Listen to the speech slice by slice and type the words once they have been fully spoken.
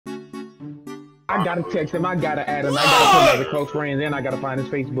I gotta text him. I gotta add him. I gotta put him as a close friend. Then I gotta find his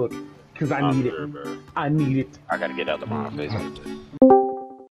Facebook. Cause I need it. I need it. I gotta get out LeBron Facebook.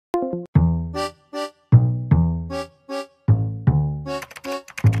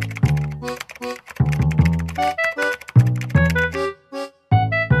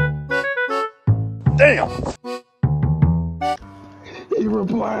 Damn! He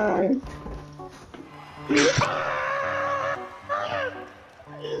replied.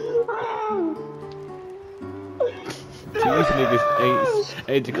 These niggas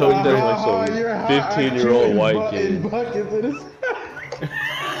ain't Jacoby does like some 15-year-old white kid.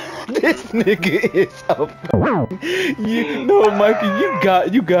 This nigga is a you know, Mikey,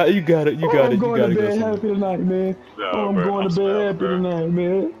 you got it. I'm going to bed happy tonight, man. I'm going to bed happy tonight,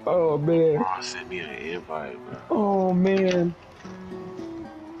 man. Oh man. Send me an invite, bro. Oh man.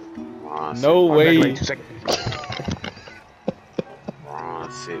 No way.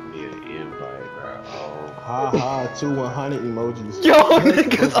 Ron sent me an invite, bro. Oh. Haha, 2 100 emojis. Yo,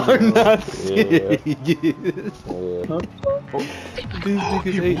 niggas are not serious. These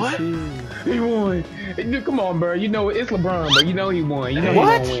niggas ain't serious. He won. Dude, come on, bro. You know it's LeBron, bro. You know he won. You know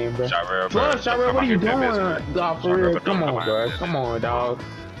what? he gonna win, bro. Shirel, what are you doing? Dog, for real. Come on, bro. Come on, dog.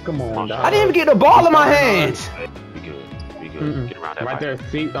 Come on, dog. I didn't even get the ball in my hands. Be good. Be good. Get around that right there.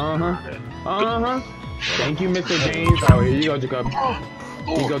 See? Uh-huh. Thank you, Mr. James. Oh, here you go, Jacob.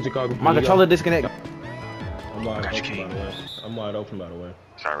 Here you go, Jacob. My controller disconnect. I'm wide open, by the way.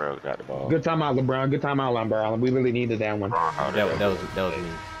 Shirel got the ball. Good time out, LeBron. Good time out, LeBron. We really needed that one. That was me.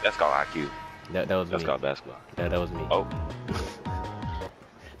 That's called IQ. That was me. That's called basketball. That was me. Oh.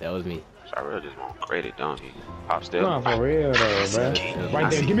 That was me. Shirel just want credit, don't he? Pop still. No, for real though, bro. Right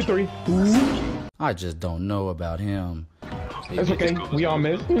there, give me 3. I just don't know about him. It's okay. We all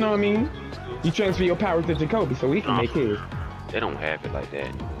miss. You know what I mean? You transfer your powers to Jacoby so he can make his. They don't have it like that.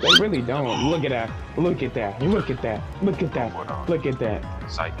 They really don't. Look at that. Look at that. Look at that. Look at that. Look at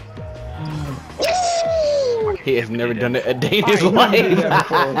that. Psych. He has never done it a day in his life. He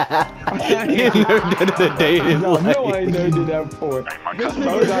has never done it a day in his life. No, I ain't never did that before. This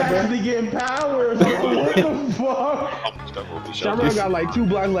nigga's actually getting powers. What the fuck? Shirel got like 2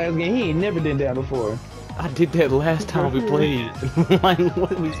 blocks last game. He ain't never did that before. I did that last time we played. Like, what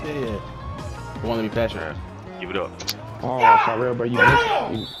did we say? Come on, let me pass her. Give it up. Oh, Shirel, bro, you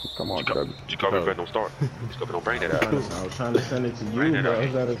missed. Come on, Jacoby. Jacoby, bro, don't start. Jacoby, don't bring that out. I was trying to send it to you, bro. I was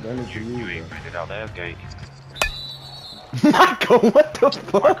trying to send it to you, You ain't bring it out last game. Michael, what the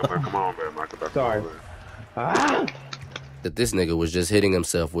fuck? Michael, bro, come on, bro. Michael, bro, sorry. That this nigga was just hitting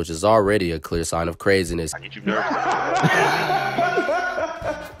himself, which is already a clear sign of craziness. I get you nervous.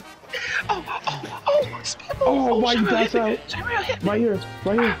 Oh, why you pass out? Right here.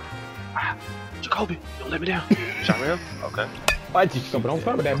 Right here. Jacoby, don't let me down. Shirel? Okay. Why'd you stop? Don't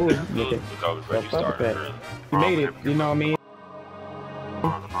start with that bull. Jacoby, bro, Don't you start with started. that. You made it. You know what I mean?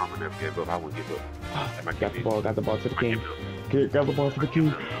 I would never give up. I wouldn't give up. Got the ball. Got the ball to the king. Got the ball to the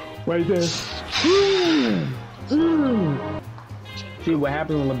king. Right there. See what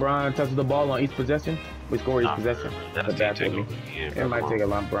happens when LeBron touches the ball on each possession? We score each possession. That's bad for me. It might take a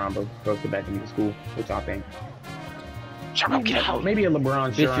LeBron, but goes to back into school. What y'all think? Shirel, get out. Maybe a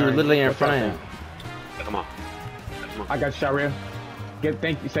LeBron. Bitch, you were literally in front of him. Come on. I got Shirel. Say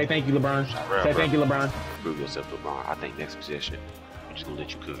thank you, LeBron. Say thank you, LeBron. Prove yourself to LeBron. I think next possession, I'm just gonna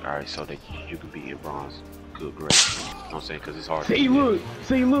let you cook. All right, so that you can be in bronze. Good, great. You know what I'm saying? Because it's hard. See, look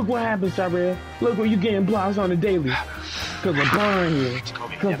what happens, Shirel. Look where you getting blocks on the daily. Because LeBron here.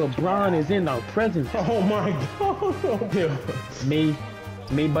 Because LeBron is in our presence. Oh my god.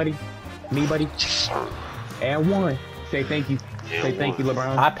 Me, buddy. Me, buddy. And 1. Say thank you. Say thank you,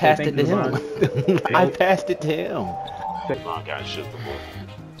 LeBron. I passed it to him. I passed it to him. LeBron got shook the boy.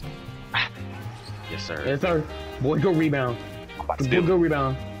 Yes, sir. Yes, sir. Boy, go rebound. Boy, go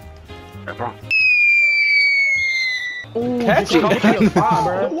rebound. LeBron. Ooh, catch it. Get your spot,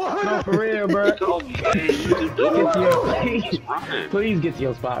 bro. No, for real, bro. Please get to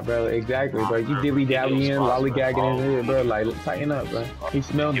your spot, bro. Exactly, bro. You dilly-dallying, lollygagging in here, bro. Like, tighten up, bro. He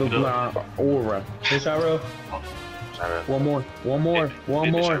smelled the blonde aura. Hey, Shirel. One more.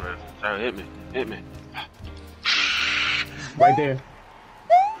 Hit me. Right there.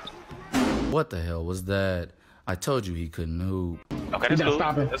 What the hell was that? I told you he couldn't hoop. Okay, that's cool.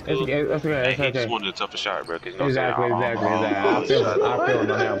 Stop it. That's cool. That's okay. He just wanted a tougher shot, bro. You know Exactly. I feel him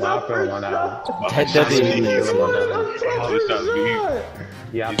on that one. That doesn't even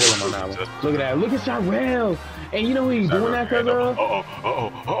Yeah, I feel him on that one. Look at that. Look at Shirel. And you know who he's doing that because of?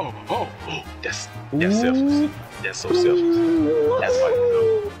 That's selfish. That's so selfish.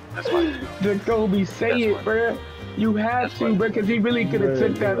 That's why. Jacoby, say it, bro. You have to, bro, because he really could have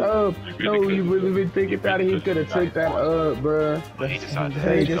took that up. No, you really been thinking about it. He could have took that up, bro. He decided to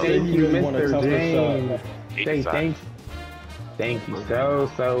Say take it. thank you, want a Mr. tougher James. He Say decided. thank you so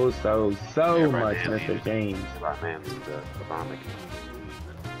much, Mr. James. Right, man, LeBron making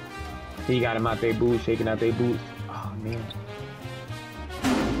He got him out their boots, shaking out their boots. Oh man.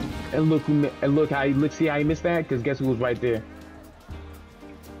 And look how he see how he missed that? Cause guess who was right there?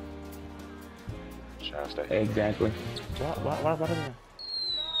 Exactly. What?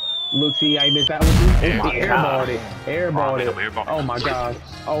 Look, see how he missed that one too? Oh my Airballed it. God. Airballed it. Airball. Oh my gosh.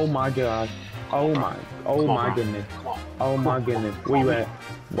 Oh my gosh. Oh my goodness. Oh my goodness. Where you at?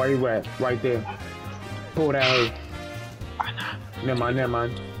 Where you at? Right there. Pull that hoe. Never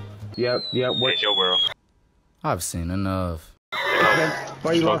mind. Yep. What? It's your world. I've seen enough.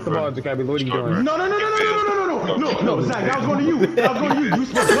 Why you lost the ball, Jacoby? What are you doing? No, Zach, that was going to you. That was going to you. You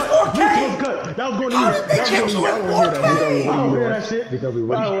supposed to cut. That was going to you. I don't hear that shit. Jacoby,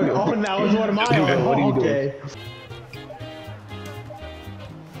 what are you doing? Oh, now it's one of my own. What are you doing? Okay.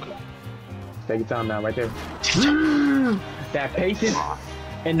 Take your time now, right there. That patience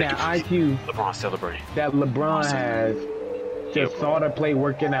and that IQ LeBron celebrating. that LeBron has just saw the play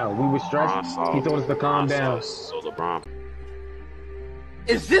working out. We were stressed. He told us to calm down. So LeBron.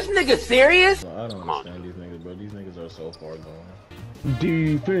 Is this nigga serious? I don't understand these niggas, bro. These niggas are so far gone.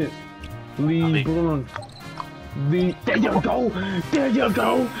 Defense. LeBron. There you go. There you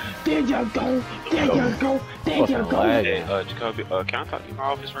go. There you go. There you go. There you go. Hey, Jacoby, can I talk to you in my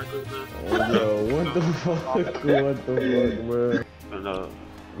office right quick, man? Yo, what the fuck? What the fuck, bro?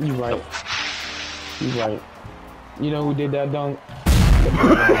 And, You right. You right. You know who did that dunk?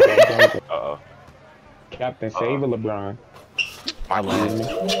 Captain Save LeBron. my land.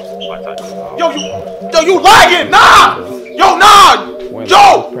 You lagging? Nah! Yo, nah!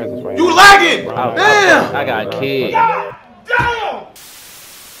 Joe! You lagging! Damn! I got kids. Damn!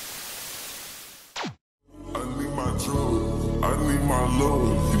 I need my drugs, I need my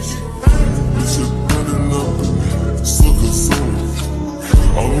love. This shit good enough. Sucker,